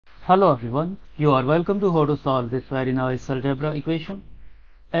Hello everyone, you are welcome to how to solve this very nice algebra equation.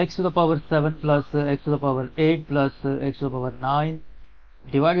 X to the power 7 plus x to the power 8 plus x to the power 9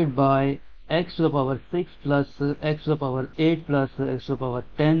 divided by x to the power 6 plus x to the power 8 plus x to the power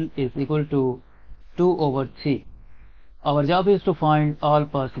 10 is equal to 2 over 3. Our job is to find all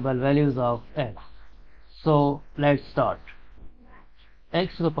possible values of x. So let's start.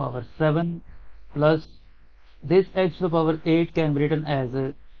 X to the power 7 plus this x to the power 8 can be written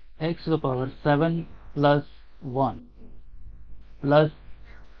as x to the power 7 plus 1 plus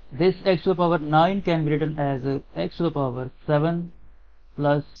this x to the power 9 can be written as x to the power 7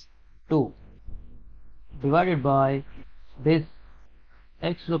 plus 2 divided by this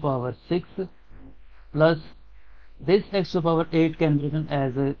x to the power 6 plus this x to the power 8 can be written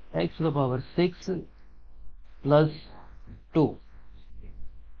as x to the power 6 plus 2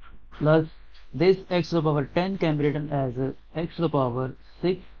 plus this x to the power 10 can be written as x to the power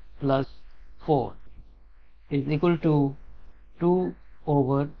 6 plus 4 is equal to 2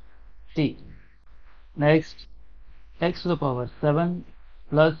 over 3. Next, x to the power 7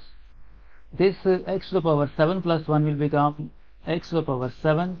 plus this x to the power 7 plus 1 will become x to the power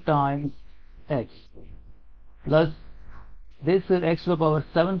 7 times x plus this x to the power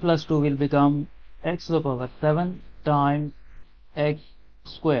 7 plus 2 will become x to the power 7 times x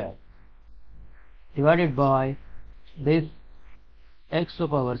squared divided by this x to the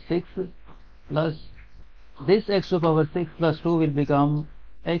power 6 plus this x to the power 6 plus 2 will become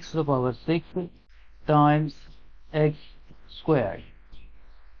x to the power 6 times x squared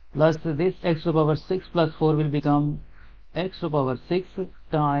plus this x to the power 6 plus 4 will become x to the power 6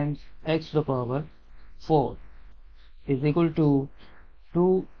 times x to the power 4 is equal to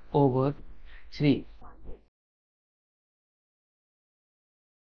 2 over 3.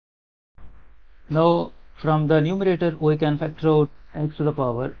 Now from the numerator we can factor out x to the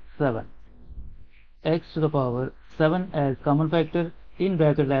power 7. X to the power 7 as common factor, in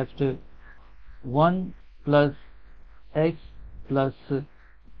bracket left 1 plus x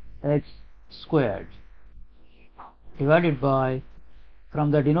squared divided by,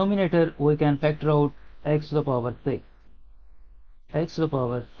 from the denominator we can factor out x to the power 6. X to the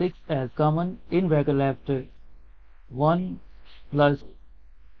power 6 as common, in bracket left 1 plus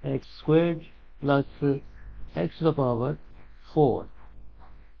x squared plus x to the power 4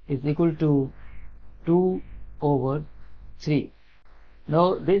 is equal to 2 over 3.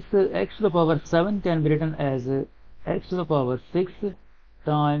 Now this x to the power 7 can be written as x to the power 6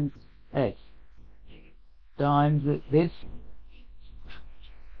 times x times this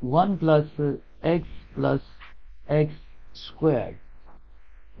 1 plus x squared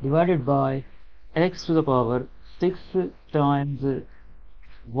divided by x to the power 6 times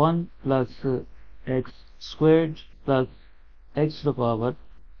 1 plus x squared plus x to the power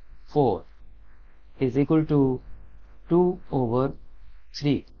 4 is equal to 2 over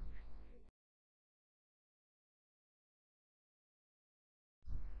 3.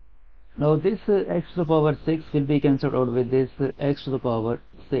 Now this x to the power 6 will be cancelled out with this x to the power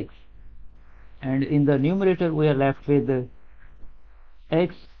 6, and in the numerator we are left with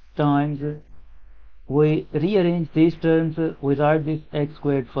x times, we rearrange these terms, we write this x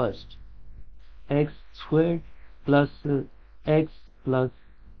squared first, x squared plus x plus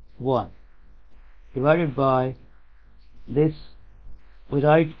 1 divided by this, we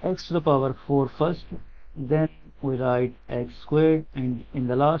write x to the power 4 first, then we write x squared, and in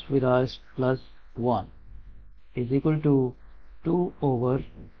the last we write plus 1 is equal to 2 over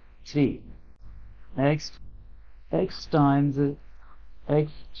 3. Next, x times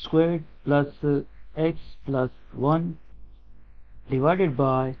x squared plus x plus 1 divided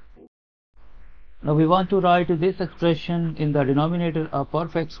by, now we want to write this expression in the denominator a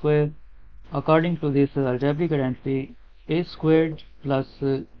perfect square according to this algebraic identity, a squared plus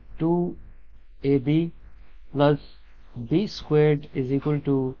 2ab plus b squared is equal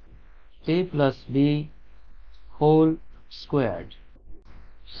to a plus b whole squared.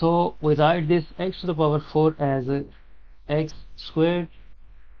 So we write this x to the power 4 as x squared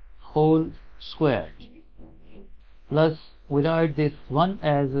whole squared plus we write this 1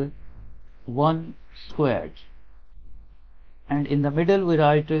 as 1 squared, and in the middle we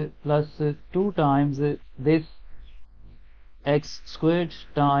write plus 2 times this x squared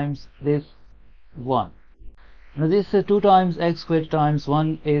times this 1. Now this 2 times x squared times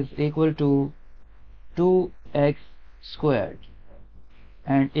 1 is equal to 2x squared,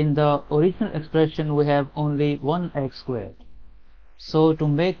 and in the original expression we have only 1x squared. So to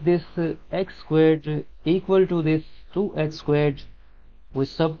make this x squared equal to this 2x squared, we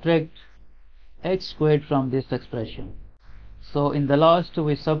subtract x squared from this expression. So in the last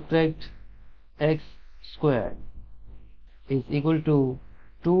we subtract x squared is equal to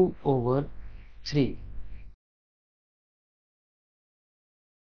 2 over 3.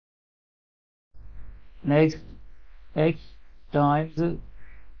 Next, x times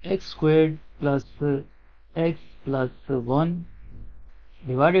x squared plus x plus 1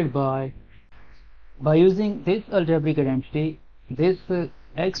 divided by using this algebraic identity, this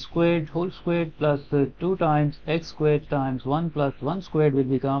x squared whole squared plus 2 times x squared times 1 plus 1 squared will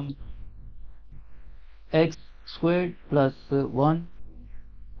become x squared plus 1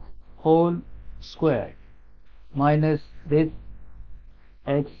 whole squared minus this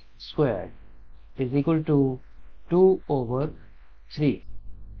x squared is equal to 2 over 3.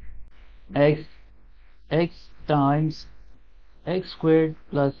 X times x squared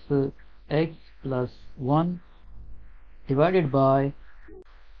plus x plus 1 divided by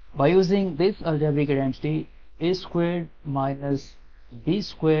using this algebraic identity, a squared minus b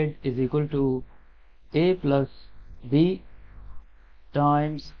squared is equal to a plus b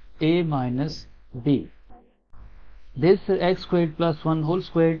times a minus b. This x squared plus 1 whole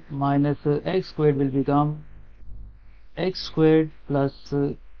squared minus x squared will become x squared plus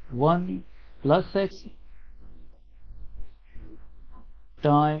 1 plus x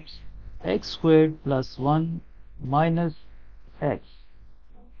times x squared plus 1 minus x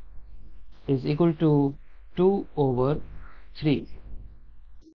is equal to 2 over 3.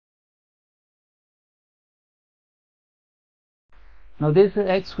 Now this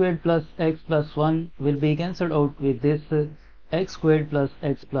x squared plus x plus 1 will be cancelled out with this x squared plus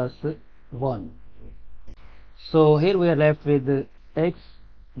x plus 1. So here we are left with x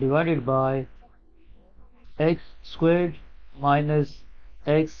divided by x squared minus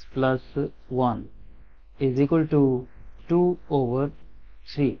x plus 1 is equal to 2 over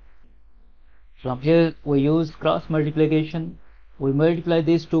 3. From here we use cross multiplication. We multiply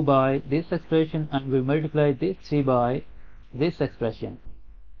this 2 by this expression and we multiply this 3 by this expression.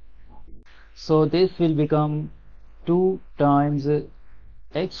 So this will become 2 times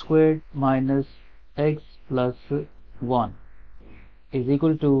x squared minus x plus 1 is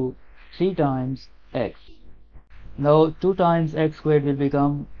equal to 3 times x. Now 2 times x squared will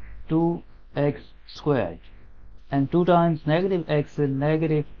become 2x squared, and 2 times negative x is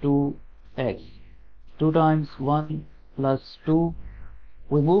negative 2x. 2 times 1 plus 2.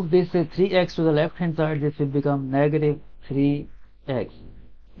 We move this 3x to the left hand side, this will become negative 3x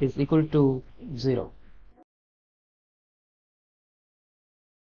is equal to 0.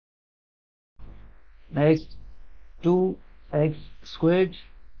 Next, 2x squared.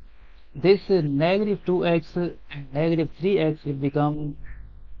 This negative 2x and negative 3x will become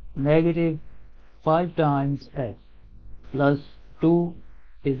negative 5 times x plus 2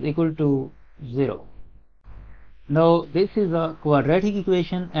 is equal to 0. Now this is a quadratic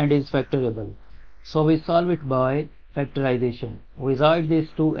equation and is factorable. So we solve it by factorization. We write this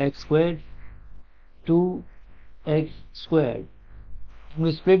 2x squared, 2x squared.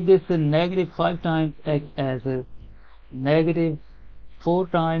 We split this negative 5 times x as negative 4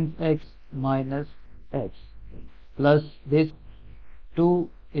 times x minus x plus this 2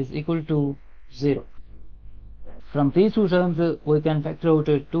 is equal to 0. From these two terms we can factor out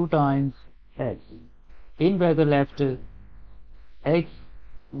 2 times x. In bracket left x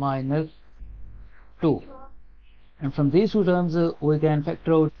minus 2, and from these two terms we can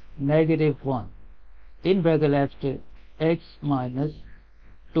factor out negative 1. In bracket left x minus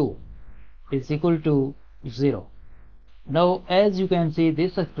 2 is equal to 0. Now as you can see,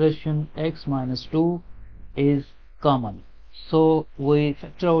 this expression x minus 2 is common, so we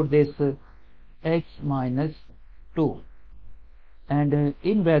factor out this x minus 2, and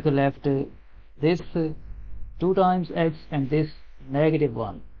in bracket left this 2 times x and this negative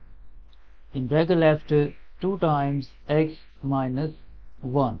 1. In bracket left 2 times x minus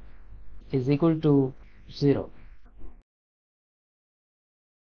 1 is equal to 0.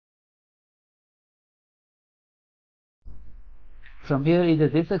 From here either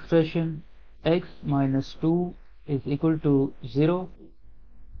this expression x minus 2 is equal to 0,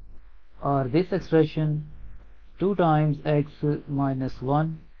 or this expression 2 times x minus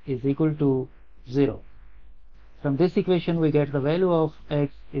 1 is equal to 0. From this equation we get the value of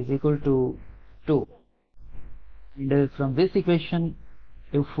x is equal to 2. And from this equation,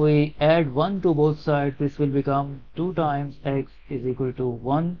 if we add 1 to both sides, this will become 2 times x is equal to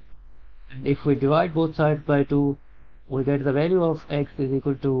 1. And if we divide both sides by 2, we get the value of x is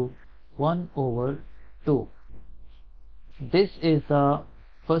equal to 1 over 2. This is the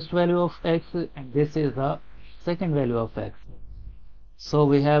first value of x and this is the second value of x. So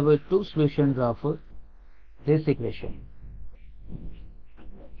we have two solutions of this equation.